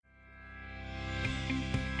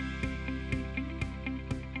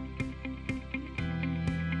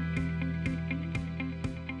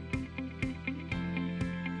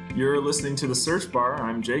You're listening to The Search Bar.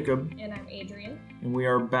 I'm Jacob. And I'm Adrian. And we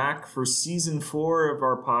are back for season 4 of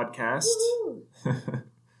our podcast.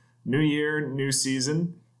 New year, new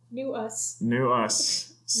season. New us. New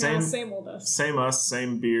us. Same old us. Same us,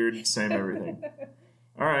 same beard, same everything.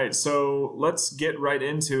 All right, so let's get right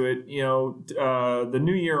into it. You know, the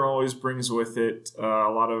new year always brings with it a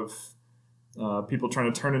lot of people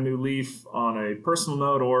trying to turn a new leaf on a personal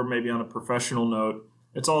note or maybe on a professional note.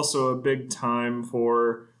 It's also a big time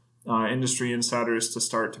for industry insiders to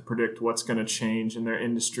start to predict what's going to change in their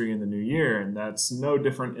industry in the new year, and that's no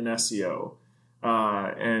different in SEO.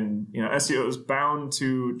 And you know, SEO is bound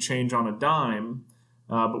to change on a dime,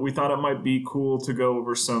 but we thought it might be cool to go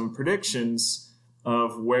over some predictions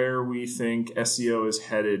of where we think SEO is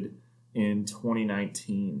headed in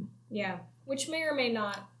 2019. Yeah, which may or may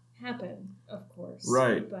not happen, of course.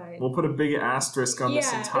 Right. But we'll put a big asterisk on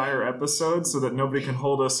this entire episode so that nobody can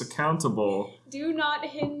hold us accountable. Do not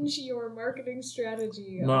hinge your marketing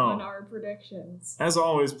strategy on our predictions. As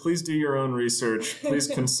always, please do your own research. Please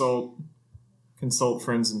consult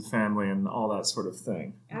friends and family and all that sort of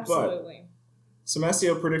thing. Absolutely. But some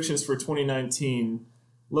SEO predictions for 2019.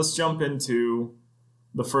 Let's jump into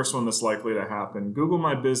the first one that's likely to happen. Google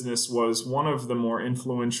My Business was one of the more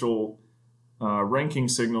influential ranking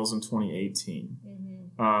signals in 2018.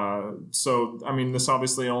 So, I mean, this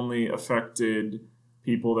obviously only affected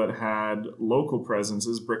people that had local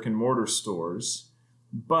presences, brick and mortar stores.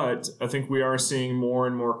 But I think we are seeing more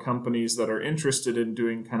and more companies that are interested in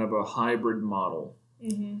doing kind of a hybrid model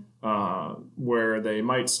where they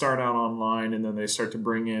might start out online and then they start to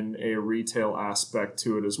bring in a retail aspect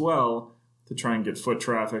to it as well to try and get foot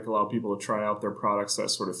traffic, allow people to try out their products, that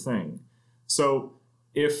sort of thing. So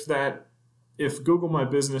if Google My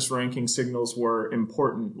Business ranking signals were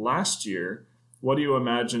important last year, what do you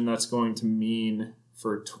imagine that's going to mean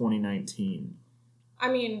for 2019?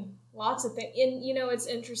 I mean, lots of things. And, you know, it's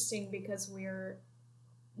interesting because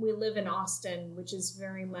we live in Austin, which is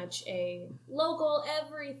very much a local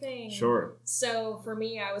everything. Sure. So for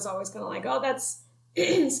me, I was always kind of like, oh, that's,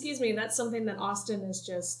 excuse me, that's something that Austin is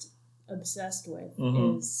just obsessed with,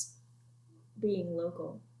 is being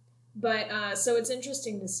local. But so it's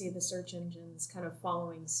interesting to see the search engines kind of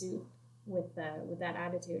following suit with that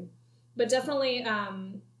attitude. But definitely,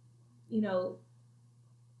 you know,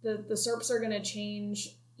 the SERPs are going to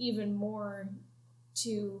change even more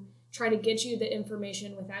to try to get you the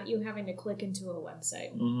information without you having to click into a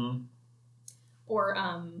website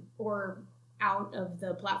or out of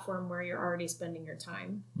the platform where you're already spending your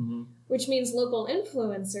time, which means local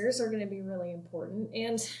influencers are going to be really important.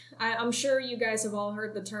 And I'm sure you guys have all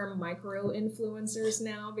heard the term micro-influencers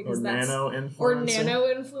now, because nano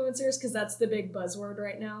influencers, because that's the big buzzword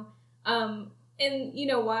right now. And, you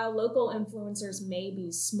know, while local influencers may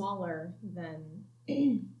be smaller than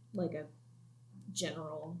like a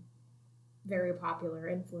general, very popular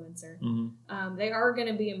influencer, they are going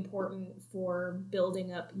to be important for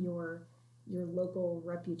building up your local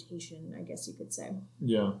reputation, I guess you could say.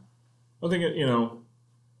 Yeah. I think, you know,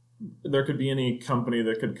 there could be any company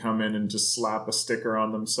that could come in and just slap a sticker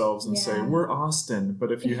on themselves and say, we're Austin.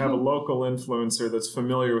 But if you have a local influencer that's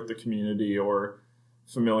familiar with the community or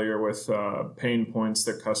familiar with pain points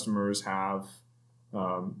that customers have,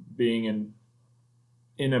 being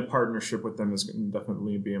in a partnership with them is going to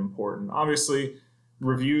definitely be important. Obviously,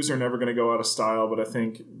 reviews are never going to go out of style, but I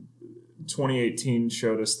think 2018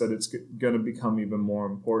 showed us that it's going to become even more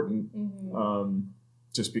important,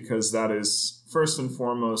 just because that is first and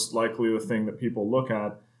foremost likely the thing that people look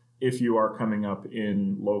at if you are coming up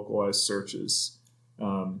in localized searches.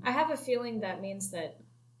 I have a feeling that means that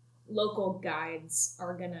local guides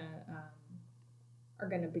are gonna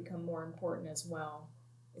become more important as well.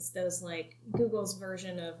 It's those like Google's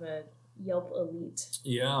version of a Yelp elite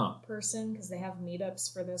person, because they have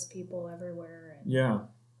meetups for those people everywhere. And,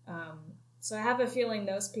 so I have a feeling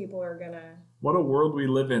those people are gonna. What a world we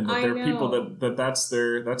live in! That there are people that's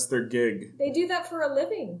their gig. They do that for a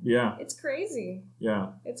living. Yeah, it's crazy.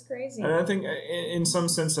 Yeah, it's crazy. And I think, in some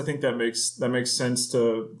sense, I think that makes sense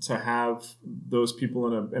to have those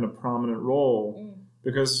people in a prominent role,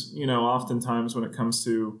 because, you know, oftentimes when it comes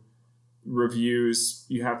to reviews,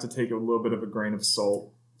 you have to take a little bit of a grain of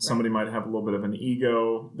salt. Somebody might have a little bit of an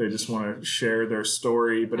ego; they just want to share their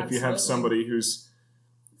story. But if you have somebody who's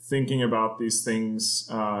thinking about these things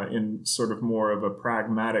in sort of more of a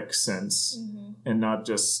pragmatic sense, and not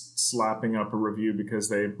just slapping up a review because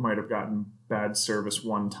they might have gotten bad service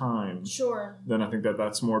one time, then I think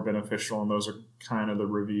that's more beneficial, and those are kind of the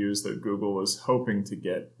reviews that Google is hoping to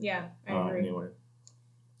get. Yeah, I agree. Anyway,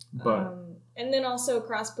 but and then also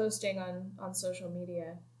cross-posting on social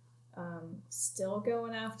media. Still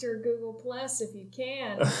going after Google Plus if you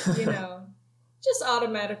can, just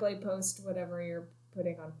automatically post whatever you're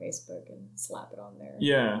putting on Facebook and slap it on there.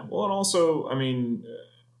 Yeah. Well, and also, I mean,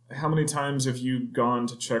 how many times have you gone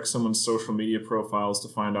to check someone's social media profiles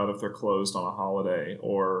to find out if they're closed on a holiday,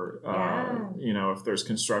 or if there's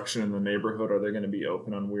construction in the neighborhood, are they going to be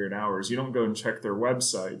open on weird hours? You don't go and check their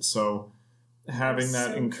website. So having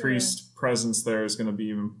that increased presence there is going to be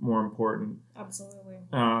even more important. Absolutely.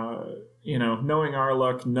 Knowing our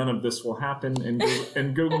luck, none of this will happen,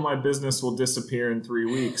 and Google My Business will disappear in 3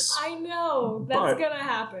 weeks. I know that's going to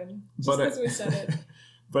happen. Just because we said it.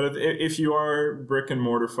 But if you are brick and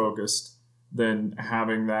mortar focused, then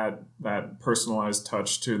having that personalized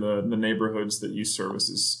touch to the neighborhoods that you service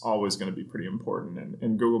is always going to be pretty important.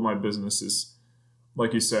 And Google My Business is,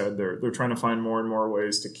 like you said, they're trying to find more and more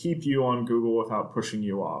ways to keep you on Google without pushing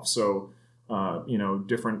you off. So,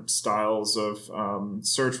 different styles of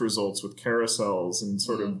search results with carousels and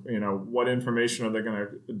sort of, what information are they going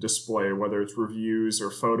to display, whether it's reviews or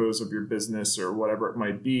photos of your business or whatever it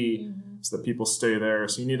might be, so that people stay there.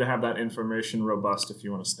 So you need to have that information robust if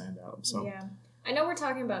you want to stand out. So yeah. I know we're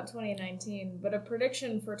talking about 2019, but a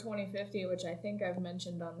prediction for 2050, which I think I've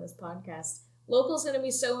mentioned on this podcast, local is going to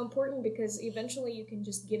be so important because eventually you can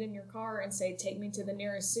just get in your car and say, take me to the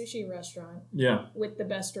nearest sushi restaurant with the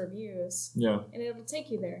best reviews. Yeah. And it'll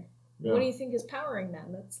take you there. Yeah. What do you think is powering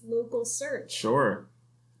that? That's local search. Sure.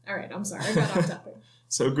 All right, I'm sorry. I got off topic.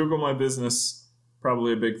 So Google My Business,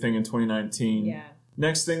 probably a big thing in 2019. Yeah.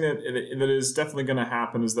 Next thing that is definitely going to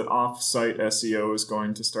happen is that off-site SEO is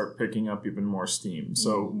going to start picking up even more steam.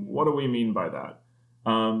 So what do we mean by that?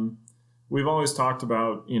 We've always talked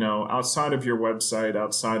about, outside of your website,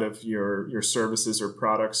 outside of your services or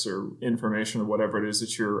products or information or whatever it is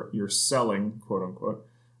that you're selling, quote unquote,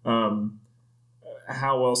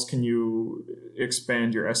 how else can you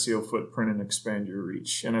expand your SEO footprint and expand your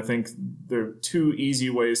reach? And I think the two easy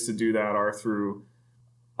ways to do that are through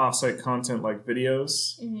offsite content like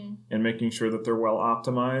videos and making sure that they're well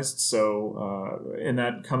optimized. So, and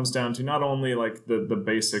that comes down to not only like the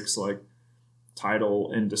basics like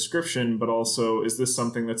title and description, but also, is this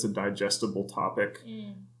something that's a digestible topic?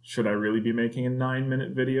 Should I really be making a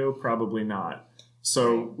 9-minute video? Probably not.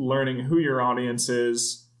 So learning who your audience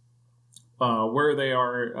is, where they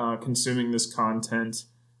are consuming this content,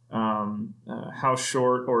 how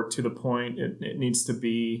short or to the point it needs to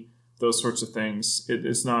be, those sorts of things. It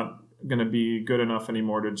is not going to be good enough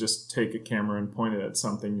anymore to just take a camera and point it at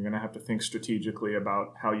something. You're going to have to think strategically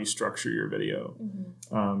about how you structure your video.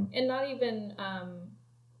 And not even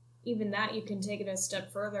that, you can take it a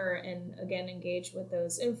step further and again engage with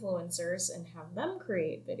those influencers and have them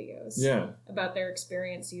create videos about their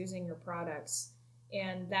experience using your products.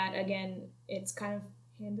 And that again, it's kind of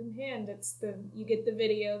hand in hand. You get the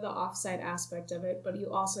video, the offsite aspect of it, but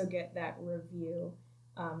you also get that review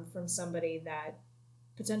from somebody that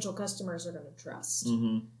potential customers are going to trust.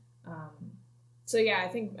 So yeah, I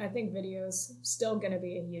think video's still going to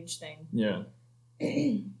be a huge thing. Yeah.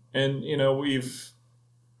 And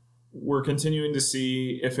we're continuing to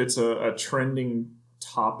see if it's a trending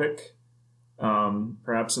topic,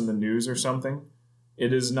 perhaps in the news or something.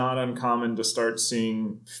 It is not uncommon to start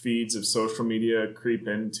seeing feeds of social media creep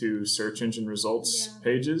into search engine results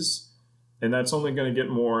pages. And that's only going to get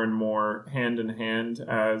more and more hand in hand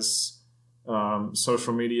as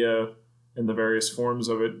social media and the various forms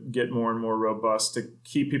of it get more and more robust to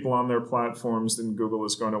keep people on their platforms. Then Google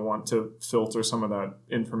is going to want to filter some of that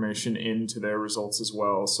information into their results as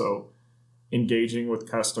well. So engaging with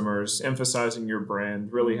customers, emphasizing your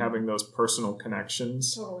brand, really having those personal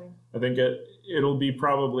connections. Totally. I think it'll be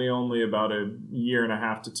probably only about a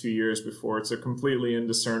 1.5 to 2 years before it's a completely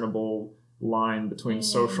indiscernible line between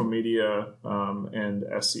social media and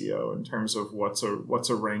SEO in terms of what's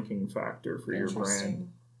a ranking factor for your brand.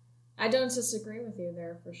 I don't disagree with you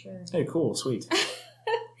there for sure. Hey, cool, sweet.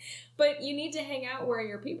 But you need to hang out where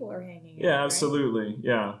your people are hanging out. Yeah, absolutely. Right?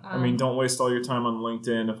 Yeah. I mean, don't waste all your time on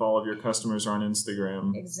LinkedIn if all of your customers are on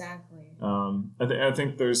Instagram. Exactly. I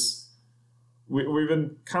think we've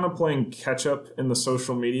been kind of playing catch up in the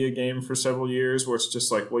social media game for several years, where it's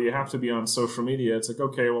just like, well, you have to be on social media. It's like,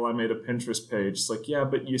 okay, well, I made a Pinterest page. It's like, yeah,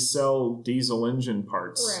 but you sell diesel engine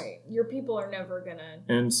parts. Right. Your people are never going to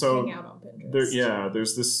hang out on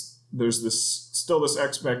Pinterest. There's still this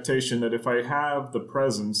expectation that if I have the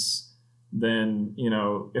presence, then,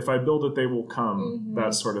 if I build it, they will come,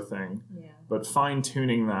 that sort of thing. Yeah. But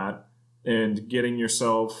fine-tuning that and getting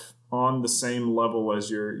yourself on the same level as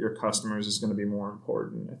your customers is going to be more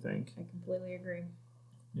important, I think. I completely agree.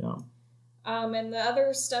 Yeah. And the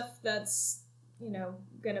other stuff that's,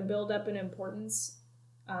 going to build up in importance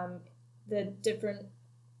the different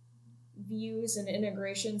views and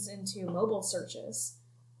integrations into mobile searches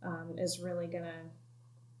is really gonna,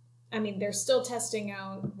 they're still testing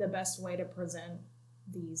out the best way to present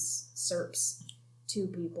these SERPs to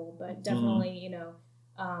people, but definitely,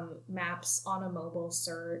 maps on a mobile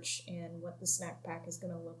search and what the snack pack is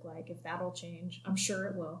going to look like, if that'll change. I'm sure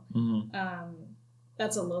it will.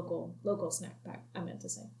 That's a local snack pack, I meant to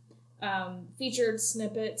say. Featured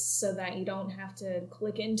snippets so that you don't have to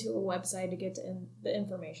click into a website to get to the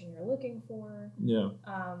information you're looking for. Yeah.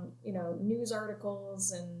 News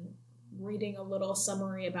articles and reading a little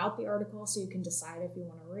summary about the article so you can decide if you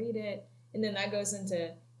want to read it. And then that goes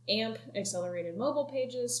into AMP, accelerated mobile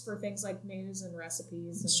pages, for things like news and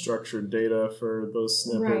recipes. And structured data for those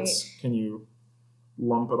snippets. Right. Can you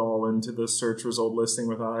lump it all into the search result listing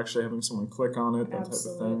without actually having someone click on it? That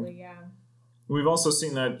Absolutely, type of thing. Yeah. We've also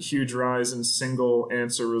seen that huge rise in single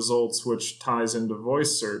answer results, which ties into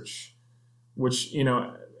voice search, which,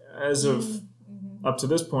 as of up to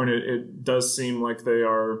this point, it does seem like they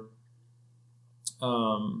are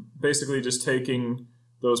basically just taking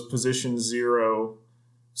those position 0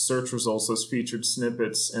 search results, those featured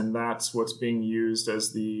snippets, and that's what's being used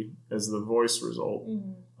as the voice result.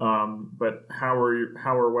 But how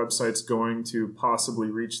are websites going to possibly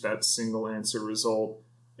reach that single answer result?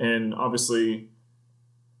 And obviously,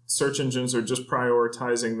 search engines are just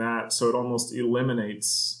prioritizing that, so it almost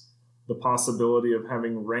eliminates the possibility of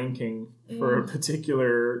having ranking for a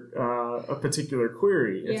particular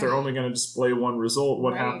query. If they're only going to display one result,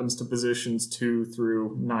 what happens to positions 2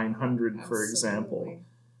 through 900, for example?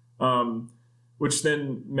 Which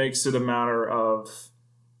then makes it a matter of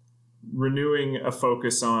renewing a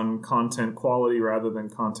focus on content quality rather than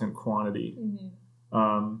content quantity.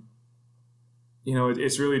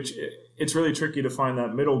 It's really tricky to find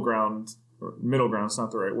that middle ground. Or middle ground's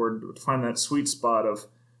not the right word. To find that sweet spot of,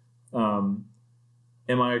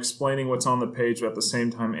 am I explaining what's on the page, but at the same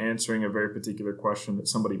time answering a very particular question that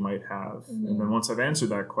somebody might have? And then once I've answered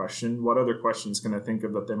that question, what other questions can I think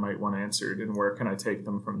of that they might want answered, and where can I take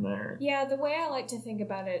them from there? Yeah, the way I like to think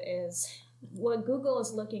about it is, what Google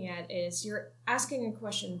is looking at is, you're asking a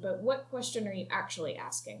question, but what question are you actually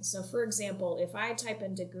asking? So, for example, if I type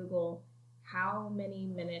into Google, how many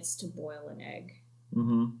minutes to boil an egg?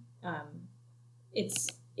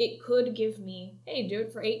 It could give me, hey, do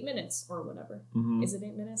it for 8 minutes or whatever. Is it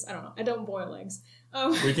 8 minutes? I don't know. I don't boil eggs.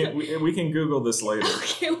 We can Google this later.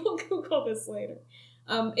 Okay, we'll Google this later.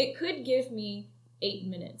 It could give me 8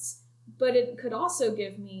 minutes, but it could also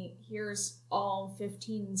give me, here's all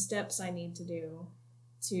 15 steps I need to do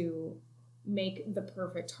to make the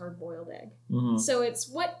perfect hard-boiled egg. So it's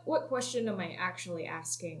what question am I actually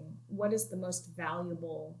asking? What is the most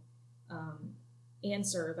valuable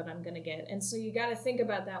answer that I'm going to get? And so you got to think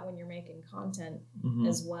about that when you're making content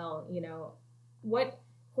as well. What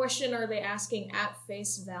question are they asking at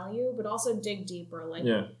face value, but also dig deeper. Like,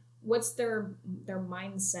 what's their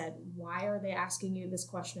mindset? Why are they asking you this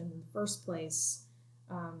question in the first place?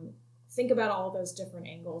 Think about all those different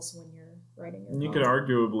angles when you're writing your content. You could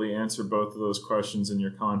arguably answer both of those questions in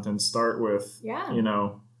your content. Start with,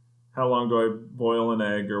 how long do I boil an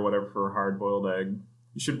egg or whatever for a hard-boiled egg?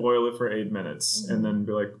 You should boil it for 8 minutes, and then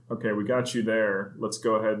be like, okay, we got you there. Let's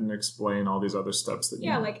go ahead and explain all these other steps that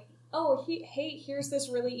you need. Hey, here's this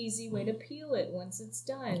really easy way to peel it once it's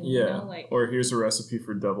done. Or here's a recipe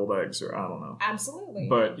for deviled eggs, or I don't know. Absolutely.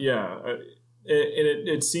 But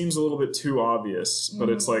it seems a little bit too obvious, but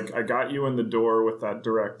it's like, I got you in the door with that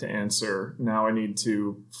direct answer. Now I need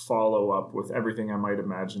to follow up with everything I might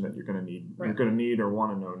imagine that you're going to need. You're going to need or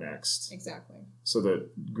want to know next. Exactly. So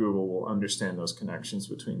that Google will understand those connections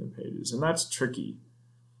between the pages. And that's tricky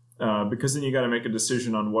because then you got to make a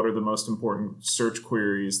decision on what are the most important search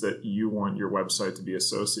queries that you want your website to be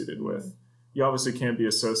associated with. You obviously can't be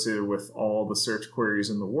associated with all the search queries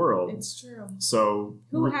in the world. It's true. So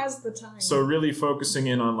who has the time? So really focusing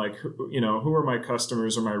in on, like, who are my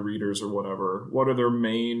customers or my readers or whatever? What are their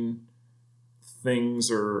main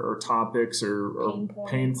things or topics or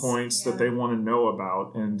pain points that they want to know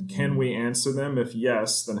about, and can we answer them? If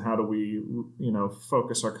yes, then how do we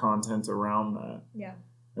focus our content around that?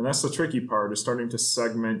 And that's the tricky part, is starting to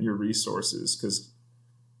segment your resources, because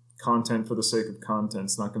content for the sake of content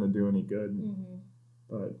is not going to do any good.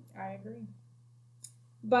 But I agree.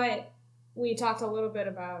 But we talked a little bit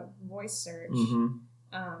about voice search.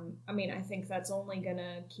 I think that's only going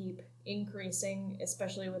to keep increasing,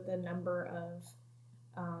 especially with the number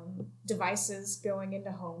of devices going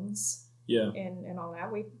into homes and all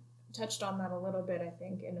that. We touched on that a little bit, I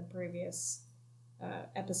think, in a previous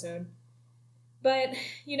episode. But,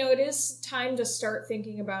 it is time to start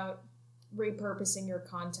thinking about repurposing your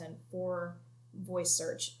content for voice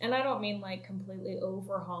search. And I don't mean like completely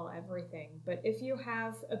overhaul everything, but if you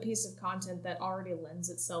have a piece of content that already lends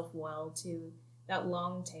itself well to that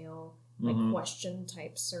long tail, like question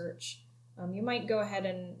type search, you might go ahead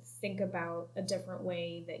and think about a different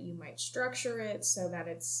way that you might structure it so that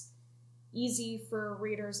it's easy for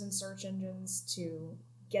readers and search engines to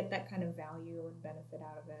get that kind of value and benefit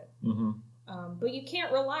out of it. But you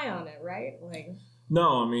can't rely on it, right? Like,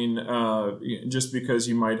 no, I mean, just because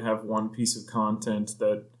you might have one piece of content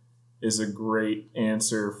that is a great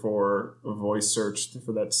answer for a voice search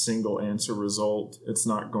for that single answer result, it's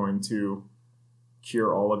not going to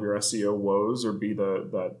cure all of your SEO woes or be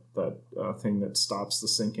that thing that stops the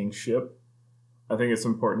sinking ship. I think it's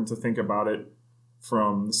important to think about it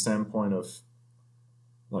from the standpoint of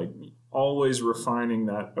like always refining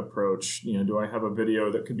that approach. You know, do I have a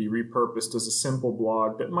video that could be repurposed as a simple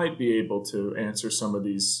blog that might be able to answer some of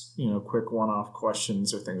these, you know, quick one-off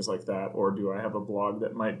questions or things like that? Or do I have a blog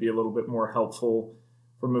that might be a little bit more helpful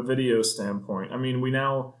from a video standpoint? I mean,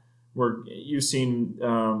 you've seen,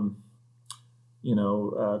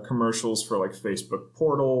 commercials for like Facebook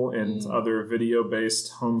Portal and other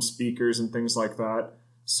video-based home speakers and things like that.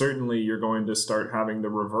 Certainly you're going to start having the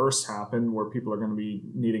reverse happen where people are going to be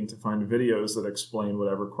needing to find videos that explain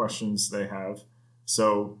whatever questions they have.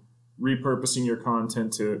 So repurposing your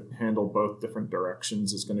content to handle both different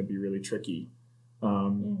directions is going to be really tricky.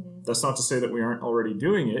 That's not to say that we aren't already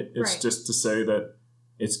doing it. It's just to say that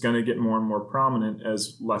it's going to get more and more prominent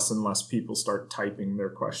as less and less people start typing their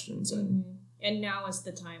questions in. And now is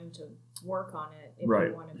the time to work on it if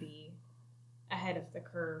you want to be ahead of the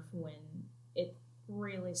curve when it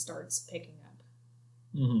really starts picking up.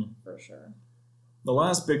 For sure. The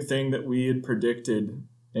last big thing that we had predicted,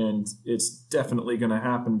 and it's definitely going to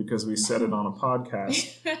happen because we said it on a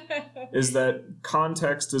podcast, is that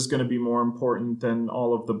context is going to be more important than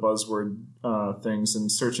all of the buzzword things,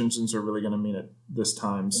 and search engines are really going to mean it this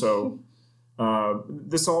time. So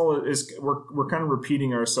this all is, we're kind of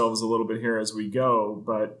repeating ourselves a little bit here as we go,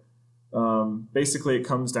 but basically it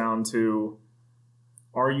comes down to,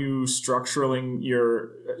 are you structuring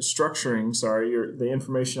the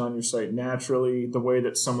information on your site naturally, the way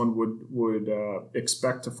that someone would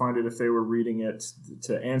expect to find it if they were reading it,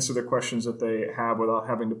 to answer the questions that they have without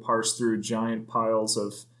having to parse through giant piles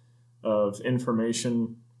of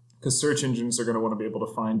information? Because search engines are going to want to be able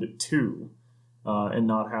to find it too, and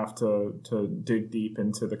not have to dig deep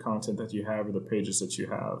into the content that you have or the pages that you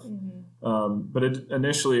have. But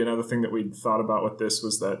initially, another thing that we thought about with this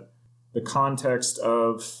was that the context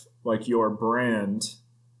of like your brand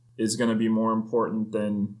is going to be more important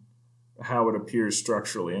than how it appears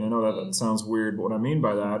structurally. And I know that sounds weird, but what I mean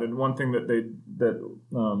by that, and one thing that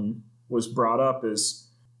was brought up is,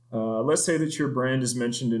 let's say that your brand is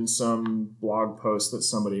mentioned in some blog post that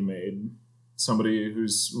somebody made, somebody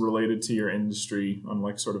who's related to your industry on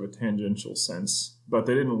like sort of a tangential sense, but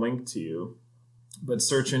they didn't link to you. But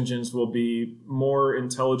search engines will be more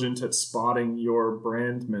intelligent at spotting your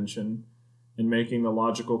brand mention and making the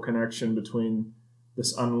logical connection between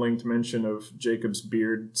this unlinked mention of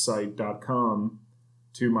jacobsbeardsite.com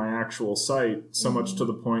to my actual site, so much to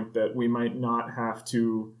the point that we might not have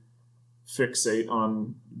to fixate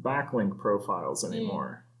on backlink profiles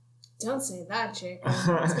anymore. Don't say that, Jacob.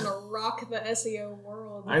 It's going to rock the SEO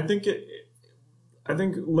world. I think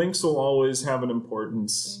links will always have an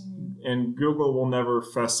importance. And Google will never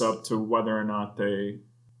fess up to whether or not they're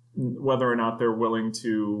willing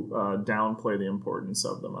to downplay the importance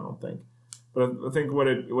of them. I don't think, but I think what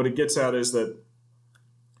it gets at is that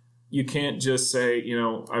you can't just say, you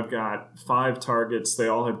know, I've got 5 targets, they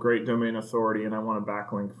all have great domain authority, and I want a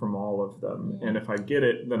backlink from all of them. And if I get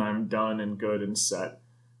it, then I'm done and good and set.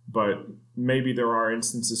 But maybe there are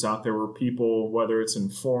instances out there where people, whether it's in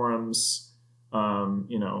forums,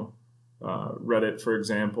 Reddit, for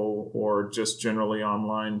example, or just generally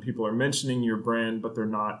online, people are mentioning your brand, but they're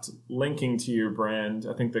not linking to your brand.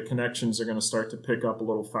 I think the connections are going to start to pick up a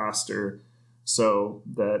little faster so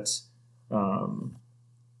that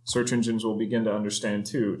search engines will begin to understand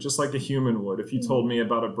too, just like a human would. If you told me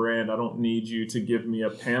about a brand, I don't need you to give me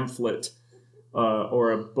a pamphlet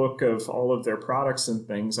or a book of all of their products and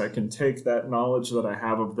things. I can take that knowledge that I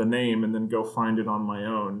have of the name and then go find it on my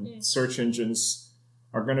own. Search engines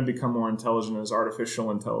are going to become more intelligent as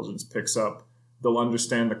artificial intelligence picks up. They'll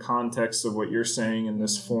understand the context of what you're saying in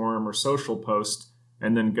this forum or social post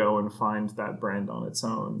and then go and find that brand on its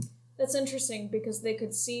own. That's interesting because they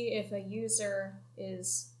could see if a user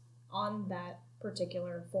is on that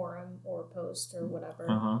particular forum or post or whatever,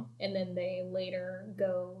 and then they later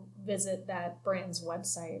go visit that brand's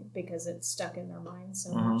website because it's stuck in their mind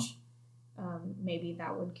so much. maybe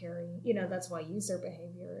that would carry, that's why user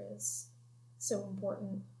behavior is so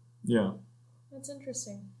important. Yeah. That's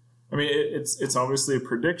interesting. I mean, it's obviously a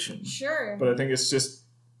prediction. Sure. But I think it's just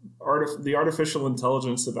the artificial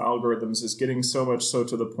intelligence of algorithms is getting so much so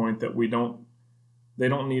to the point that they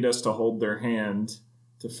don't need us to hold their hand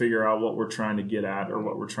to figure out what we're trying to get at or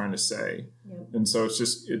what we're trying to say. Yep. And so it's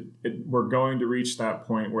just, we're going to reach that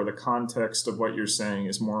point where the context of what you're saying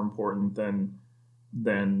is more important than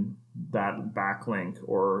that backlink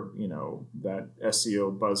or, that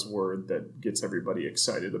SEO buzzword that gets everybody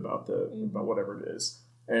excited about about whatever it is.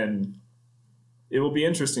 And it will be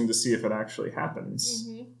interesting to see if it actually happens.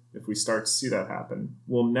 Mm-hmm. If we start to see that happen,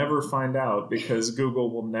 we'll never find out because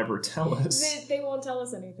Google will never tell us. They won't tell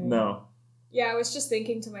us anything. No. Yeah, I was just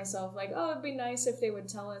thinking to myself, like, oh, it'd be nice if they would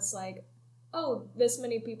tell us, like, oh, this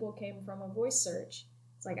many people came from a voice search.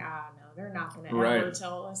 It's like, no, they're not going to ever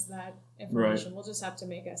tell us that information. Right. We'll just have to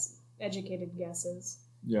make us educated guesses.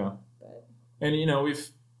 Yeah. And,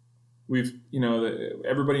 we've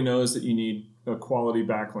everybody knows that you need a quality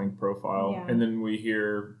backlink profile. Yeah. And then we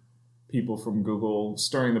hear people from Google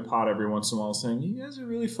stirring the pot every once in a while saying, you guys are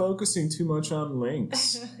really focusing too much on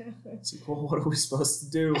links. It's like, well, what are we supposed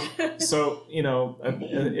to do? So,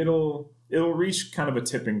 it'll reach kind of a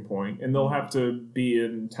tipping point, and they'll have to be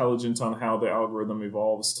intelligent on how the algorithm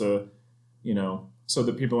evolves to, so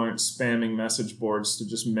that people aren't spamming message boards to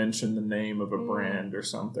just mention the name of a brand or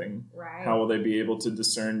something. Right. How will they be able to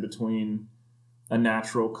discern between a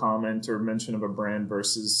natural comment or mention of a brand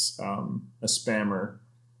versus a spammer?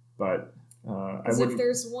 But if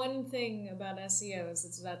there's one thing about SEOs,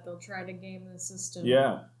 it's that they'll try to game the system.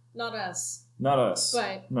 Yeah. Not us.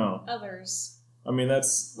 But no. Others. I mean,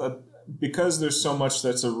 that's because there's so much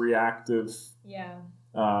that's a reactive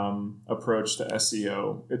approach to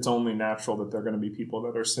SEO. It's only natural that there are going to be people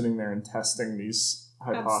that are sitting there and testing these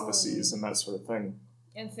hypotheses and that sort of thing.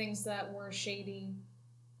 And things that were shady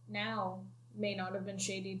now may not have been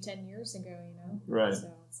shady 10 years ago, Right.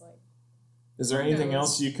 So it's like, is there anything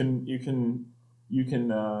else you can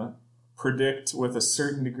predict with a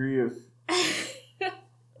certain degree of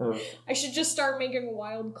I should just start making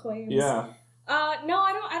wild claims. Yeah. No,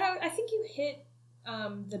 I don't. I think you hit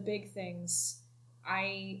the big things.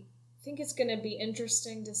 I think it's going to be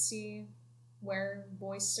interesting to see where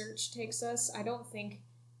voice search takes us. I don't think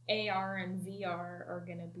AR and VR are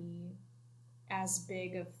going to be as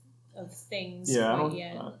big of things quite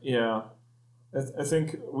yet. I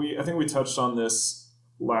think we touched on this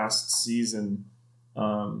last season.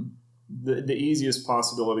 The easiest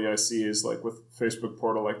possibility I see is like with Facebook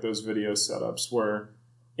Portal, like those video setups where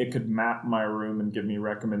it could map my room and give me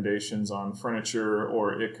recommendations on furniture,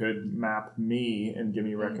 or it could map me and give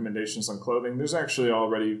me recommendations on clothing. There's actually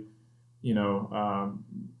already,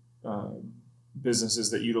 businesses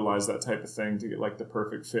that utilize that type of thing to get like the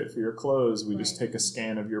perfect fit for your clothes. We just take a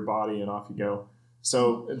scan of your body and off you go.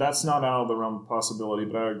 So that's not out of the realm of possibility,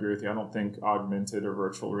 but I agree with you. I don't think augmented or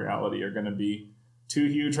virtual reality are going to be too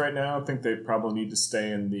huge right now. I think they probably need to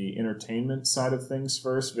stay in the entertainment side of things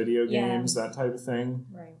first, video games, that type of thing,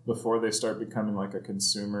 before they start becoming like a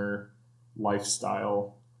consumer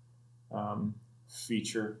lifestyle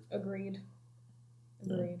feature. Agreed.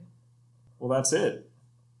 Yeah. Well, that's it.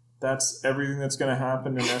 That's everything that's going to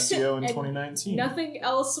happen in SEO in 2019. Nothing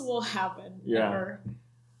else will happen ever.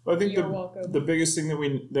 Well, I think the biggest thing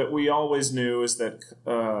that we always knew is that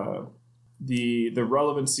the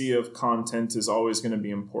relevancy of content is always going to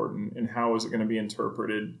be important, and how is it going to be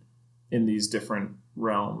interpreted in these different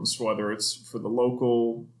realms, whether it's for the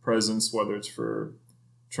local presence, whether it's for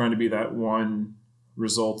trying to be that one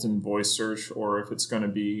result in voice search, or if it's going to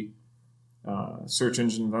be search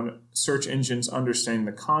engines understanding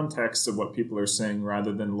the context of what people are saying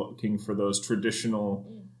rather than looking for those traditional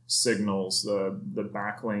signals, the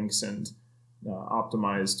backlinks and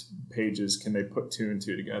optimized pages. Can they put two and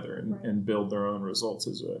two together and build their own results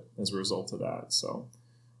as a result of that? So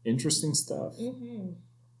interesting stuff. Mm-hmm.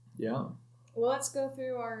 Yeah. Well, let's go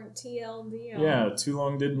through our TLDR. Yeah, too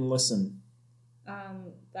long didn't listen.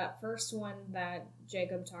 That first one that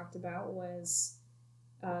Jacob talked about was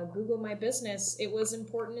Google My Business. It was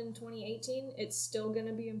important in 2018. It's still going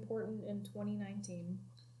to be important in 2019.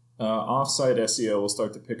 Offsite SEO will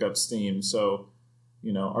start to pick up steam. So,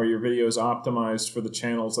 are your videos optimized for the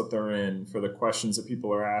channels that they're in, for the questions that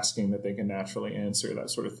people are asking that they can naturally answer,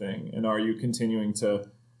 that sort of thing? And are you continuing to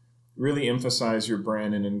really emphasize your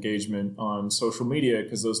brand and engagement on social media?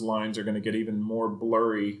 Because those lines are going to get even more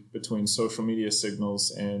blurry between social media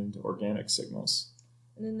signals and organic signals.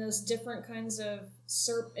 And then those different kinds of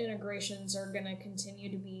SERP integrations are going to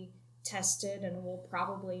continue to be tested and will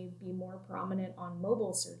probably be more prominent on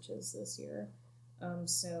mobile searches this year.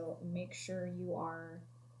 So make sure you are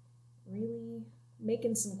really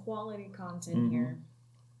making some quality content here.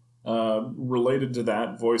 Related to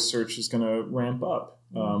that, voice search is going to ramp up.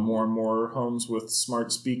 More and more homes with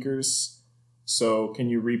smart speakers. So can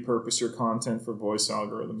you repurpose your content for voice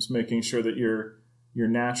algorithms, making sure that you're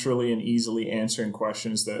naturally and easily answering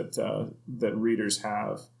questions that readers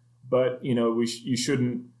have. But you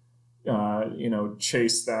shouldn't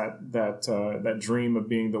chase that dream of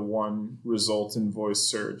being the one result in voice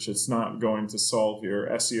search. It's not going to solve your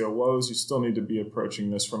SEO woes. You still need to be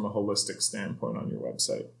approaching this from a holistic standpoint on your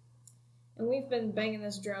website. And we've been banging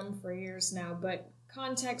this drum for years now, but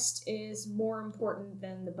context is more important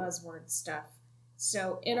than the buzzword stuff.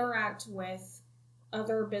 So interact with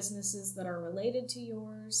other businesses that are related to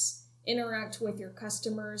yours. Interact with your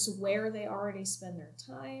customers where they already spend their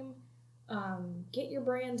time. Get your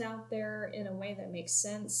brand out there in a way that makes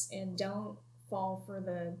sense, and don't fall for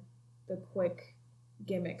the quick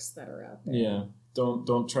gimmicks that are out there. Yeah.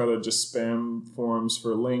 Don't try to just spam forums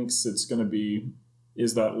for links. It's going to be,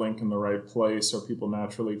 is that link in the right place? Are people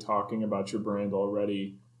naturally talking about your brand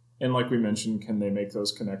already? And like we mentioned, can they make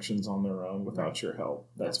those connections on their own without your help?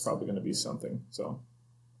 That's probably going to be something. So,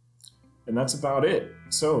 and that's about it.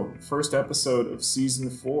 So, first episode of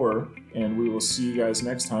season 4, and we will see you guys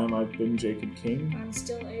next time. I've been Jacob King. I'm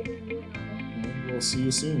still Avery Blue. And we'll see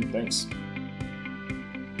you soon. Thanks.